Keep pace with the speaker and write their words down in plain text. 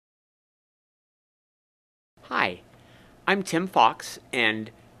Hi, I'm Tim Fox,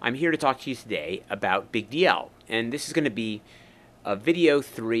 and I'm here to talk to you today about BigDL. And this is going to be video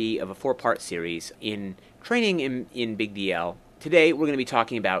 3 of a 4-part series in training in BigDL. Today, we're going to be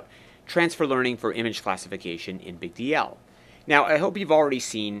talking about transfer learning for image classification in BigDL. Now, I hope you've already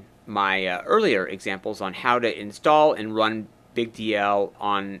seen my earlier examples on how to install and run BigDL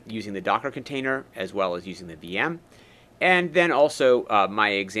on using the Docker container as well as using the VM. And then also my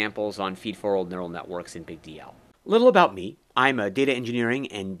examples on feed-forward neural networks in BigDL. A little about me. I'm a data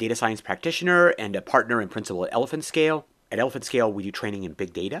engineering and data science practitioner and a partner and principal at Elephant Scale. At Elephant Scale, we do training in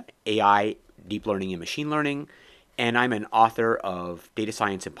big data, AI, deep learning, and machine learning. And I'm an author of data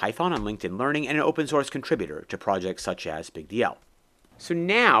science in Python on LinkedIn Learning and an open source contributor to projects such as BigDL. So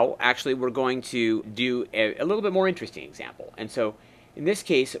now, actually, we're going to do a little bit more interesting example. And so in this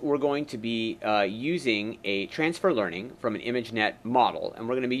case, we're going to be using a transfer learning from an ImageNet model, and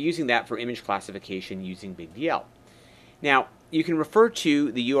we're going to be using that for image classification using BigDL. Now, you can refer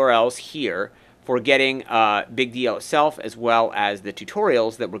to the URLs here for getting BigDL itself as well as the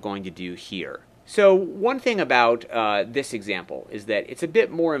tutorials that we're going to do here. So one thing about this example is that it's a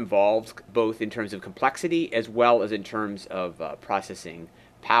bit more involved both in terms of complexity as well as in terms of processing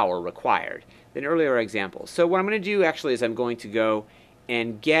power required than earlier examples. So what I'm going to do actually is I'm going to go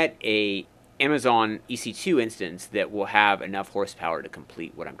and get a Amazon EC2 instance that will have enough horsepower to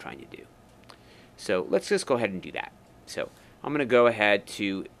complete what I'm trying to do. So let's just go ahead and do that. So I'm going to go ahead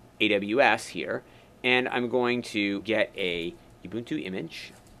to AWS here, and I'm going to get a Ubuntu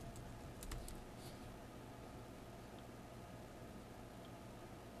image.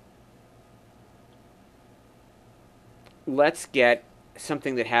 Let's get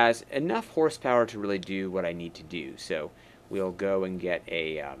something that has enough horsepower to really do what I need to do. So we'll go and get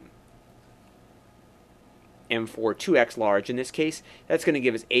a M4 2X large. In this case, that's going to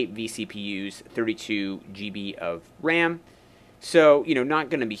give us 8 vCPUs, 32 GB of RAM. So, not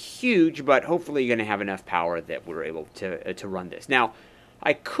going to be huge, but hopefully you're going to have enough power that we're able to run this. Now,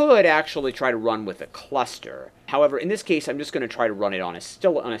 I could actually try to run with a cluster. However, in this case, I'm just going to try to run it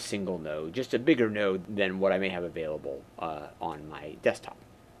still on a single node, just a bigger node than what I may have available on my desktop.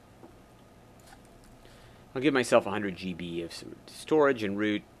 I'll give myself 100 GB of storage and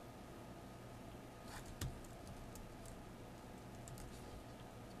root.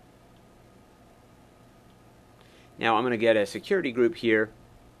 Now I'm going to get a security group here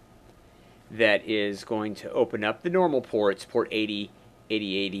that is going to open up the normal ports, port 80,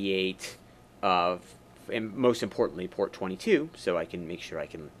 8088, and most importantly port 22, so I can make sure I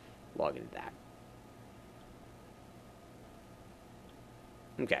can log into that.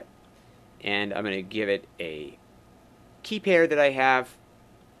 Okay, and I'm going to give it a key pair that I have.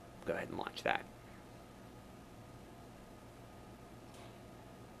 Go ahead and launch that.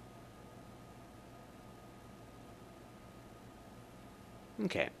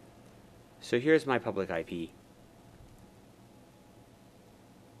 Okay, so here's my public IP.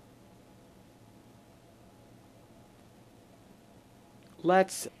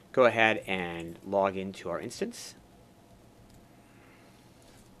 Let's go ahead and log into our instance.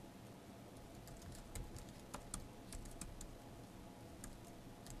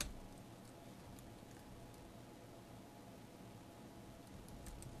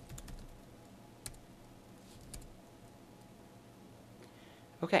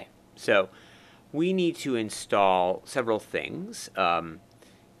 Okay, so we need to install several things.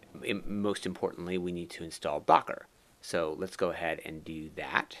 Most importantly, we need to install Docker. So let's go ahead and do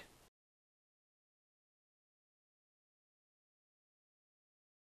that.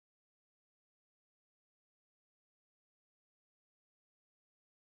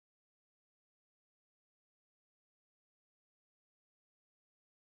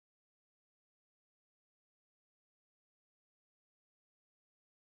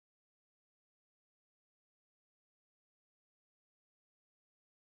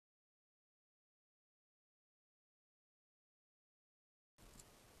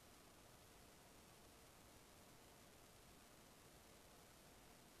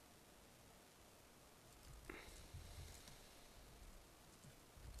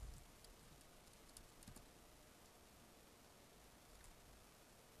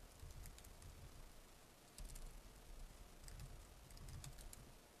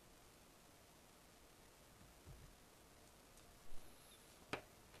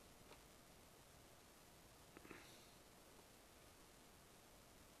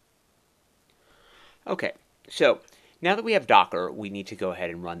 Okay, so now that we have Docker, we need to go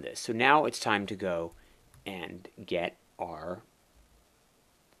ahead and run this. So now it's time to go and get our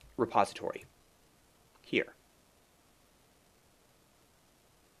repository here.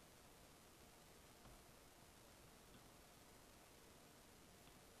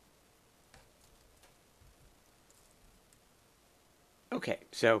 Okay,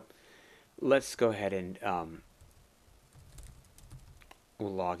 so let's go ahead and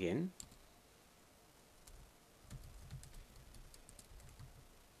we'll log in.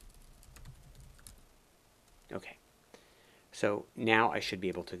 Okay, so now I should be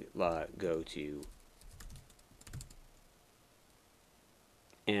able to go to,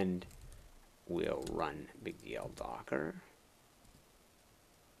 and we'll run BigDL Docker.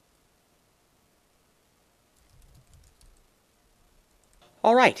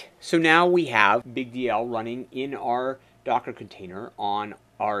 All right, so now we have BigDL running in our Docker container on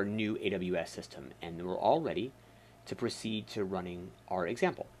our new AWS system, and we're all ready to proceed to running our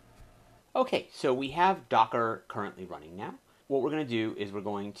example. Okay, so we have Docker currently running now. What we're going to do is we're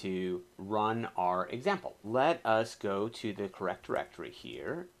going to run our example. Let us go to the correct directory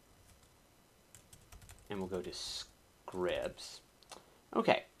here, and we'll go to scripts.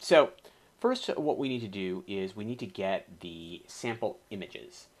 Okay, so first what we need to do is we need to get the sample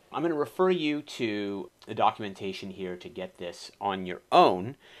images. I'm going to refer you to the documentation here to get this on your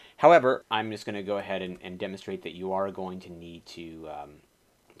own. However, I'm just going to go ahead and demonstrate that you are going to need to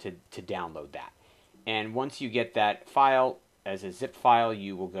download that. And once you get that file as a zip file,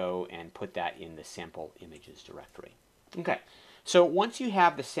 you will go and put that in the sample images directory. Okay, so once you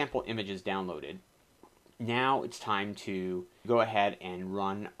have the sample images downloaded, now it's time to go ahead and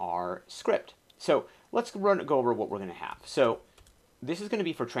run our script. So let's go over what we're going to have. So this is going to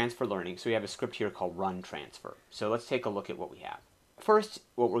be for transfer learning. So we have a script here called run transfer. So let's take a look at what we have. First,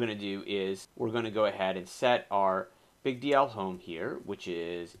 what we're going to do is we're going to go ahead and set our BigDL home here, which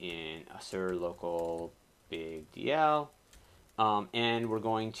is in assert local BigDL. And we're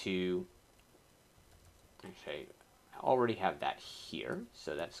going to, actually, I already have that here,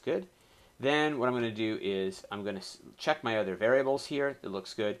 so that's good. Then what I'm going to do is I'm going to check my other variables here. It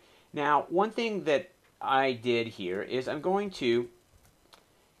looks good. Now, one thing that I did here is I'm going to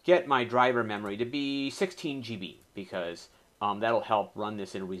get my driver memory to be 16 GB because that'll help run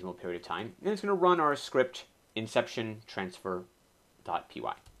this in a reasonable period of time. And it's going to run our script inception transfer.py.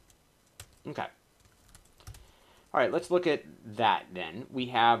 Okay. All right, let's look at that then. We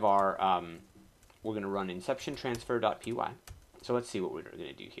have our, we're going to run inception transfer.py. So let's see what we're going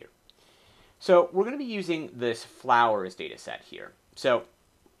to do here. So we're going to be using this flowers data set here. So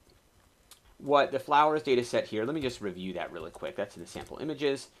what the flowers data set here, let me just review that really quick. That's in the sample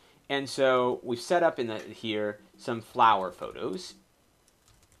images. And so we've set up in here some flower photos.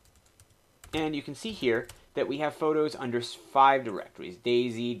 And you can see here that we have photos under 5 directories: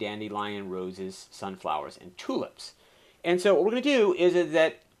 daisy, dandelion, roses, sunflowers, and tulips. And so what we're going to do is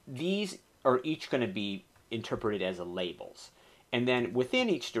that these are each going to be interpreted as labels. And then within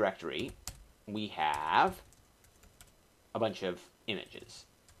each directory, we have a bunch of images.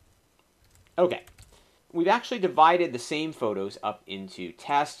 Okay, we've actually divided the same photos up into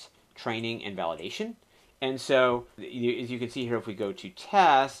test, training, and validation. And so, as you can see here, if we go to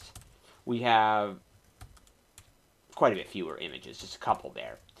test, we have quite a bit fewer images, just a couple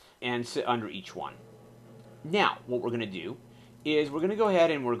there, and so under each one. Now, what we're going to do is we're going to go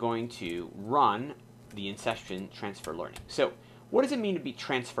ahead and we're going to run the inception transfer learning. So, what does it mean to be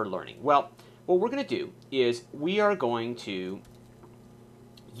transfer learning? Well, what we're going to do is we are going to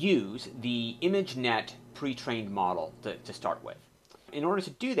use the ImageNet pre-trained model to start with. In order to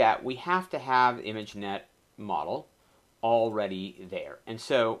do that, we have to have the ImageNet model already there. And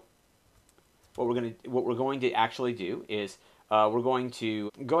so what we're going to actually do is we're going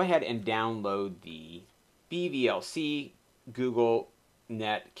to go ahead and download the BVLC Google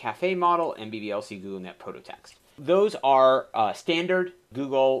Net Cafe model and BVLC Google Net Prototext. Those are standard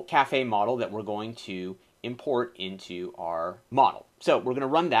Google Cafe model that we're going to import into our model. So we're going to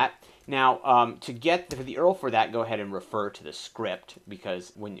run that. Now, to get the URL for that, go ahead and refer to the script,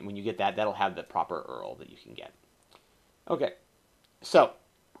 because when you get that, that'll have the proper URL that you can get. Okay, so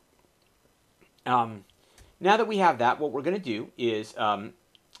now that we have that, what we're going to do is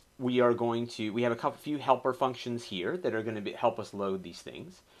we have a few helper functions here that are going to help us load these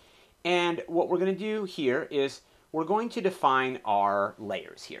things. And what we're going to do here is we're going to define our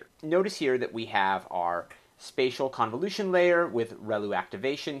layers here. Notice here that we have our spatial convolution layer with ReLU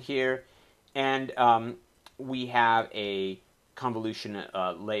activation here, and we have a convolution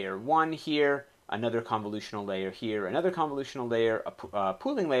layer 1 here, another convolutional layer here, another convolutional layer, a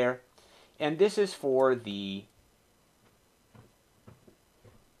pooling layer, and this is for the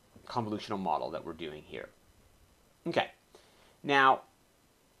convolutional model that we're doing here. Okay, now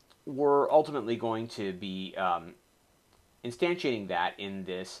we're ultimately going to be instantiating that in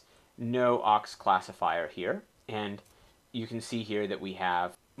this no-aux classifier here, and you can see here that we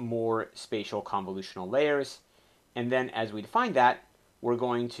have more spatial convolutional layers, and then as we define that, we're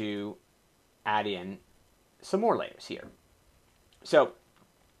going to add in some more layers here. So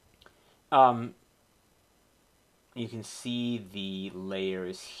you can see the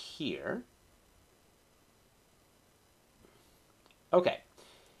layers here. Okay,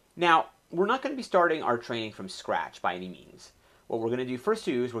 now we're not going to be starting our training from scratch by any means. What we're going to do first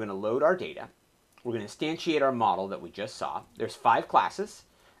is we're going to load our data. We're going to instantiate our model that we just saw. There's 5 classes.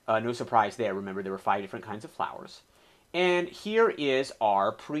 No surprise there. Remember, there were 5 different kinds of flowers. And here is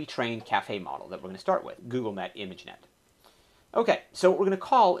our pre-trained cafe model that we're going to start with, GoogleNet ImageNet. Okay, so what we're going to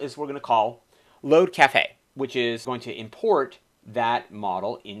call is we're going to call load cafe, which is going to import that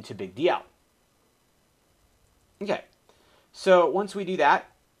model into BigDL. Okay, so once we do that,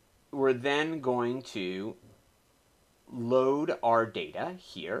 we're then going to load our data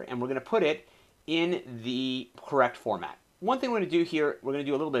here, and we're going to put it in the correct format. One thing we're going to do here, we're going to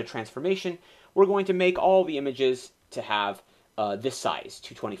do a little bit of transformation. We're going to make all the images to have this size,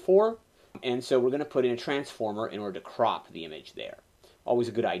 224, and so we're going to put in a transformer in order to crop the image there. Always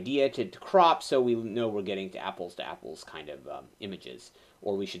a good idea to crop so we know we're getting to apples kind of images,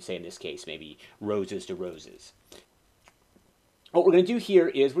 or we should say in this case maybe roses to roses. What we're going to do here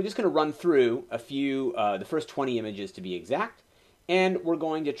is we're just going to run through a few, the first 20 images to be exact, and we're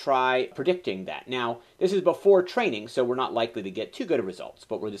going to try predicting that. Now, this is before training, so we're not likely to get too good of results,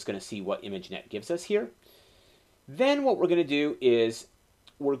 but we're just going to see what ImageNet gives us here. Then what we're going to do is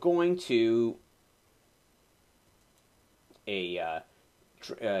we're going to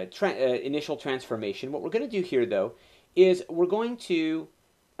initial transformation. What we're going to do here, though, is we're going to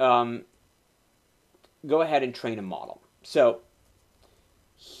go ahead and train a model. So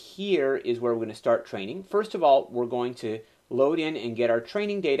here is where we're going to start training. First of all, we're going to load in and get our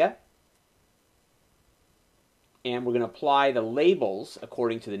training data, and we're going to apply the labels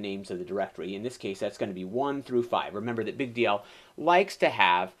according to the names of the directory. In this case, that's going to be 1 through 5. Remember that BigDL likes to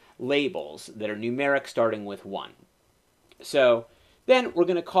have labels that are numeric starting with 1. So then we're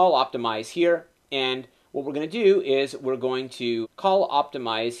going to call optimize here, and what we're going to do is we're going to call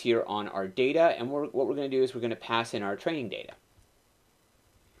optimize here on our data, and what we're going to do is we're going to pass in our training data.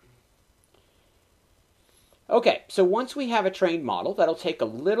 Okay, so once we have a trained model, that'll take a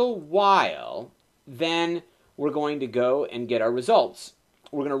little while, then we're going to go and get our results.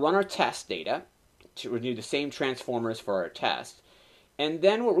 We're going to run our test data, we're going to do the same transformers for our test, and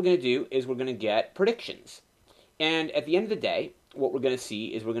then what we're going to do is we're going to get predictions. And at the end of the day, what we're going to see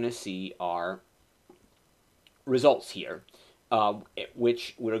is we're going to see our results here,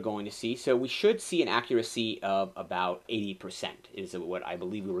 which we're going to see. So we should see an accuracy of about 80% is what I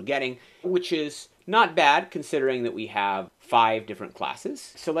believe we were getting, which is not bad considering that we have 5 different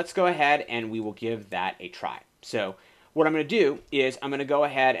classes. So let's go ahead and we will give that a try. So what I'm going to do is I'm going to go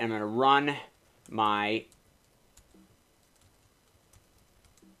ahead and I'm going to run my,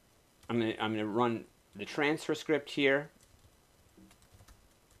 I'm going to run the transfer script here.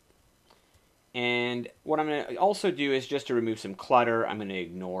 And what I'm going to also do is just to remove some clutter, I'm going to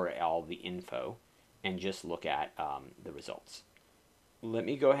ignore all the info and just look at the results. Let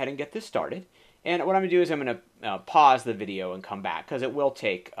me go ahead and get this started. And what I'm going to do is I'm going to pause the video and come back because it will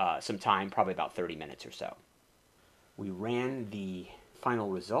take some time, probably about 30 minutes or so. We ran the final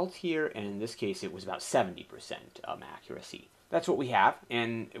result here, and in this case it was about 70% accuracy. That's what we have,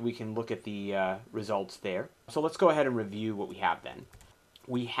 and we can look at the results there. So let's go ahead and review what we have then.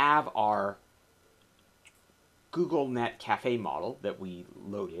 We have our GoogleNet Cafe model that we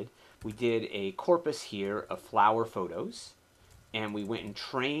loaded. We did a corpus here of flower photos, and we went and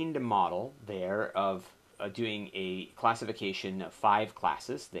trained a model there of doing a classification of 5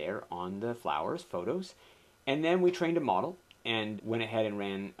 classes there on the flowers photos. And then we trained a model and went ahead and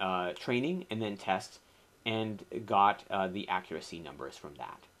ran training and then tests and got the accuracy numbers from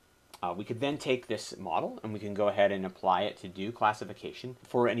that. We could then take this model and we can go ahead and apply it to do classification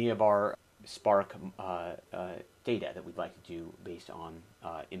for any of our Spark data that we'd like to do based on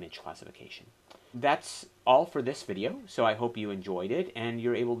image classification. That's all for this video, so I hope you enjoyed it and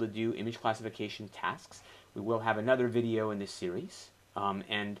you're able to do image classification tasks. We will have another video in this series,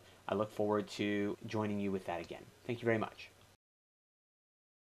 and I look forward to joining you with that again. Thank you very much.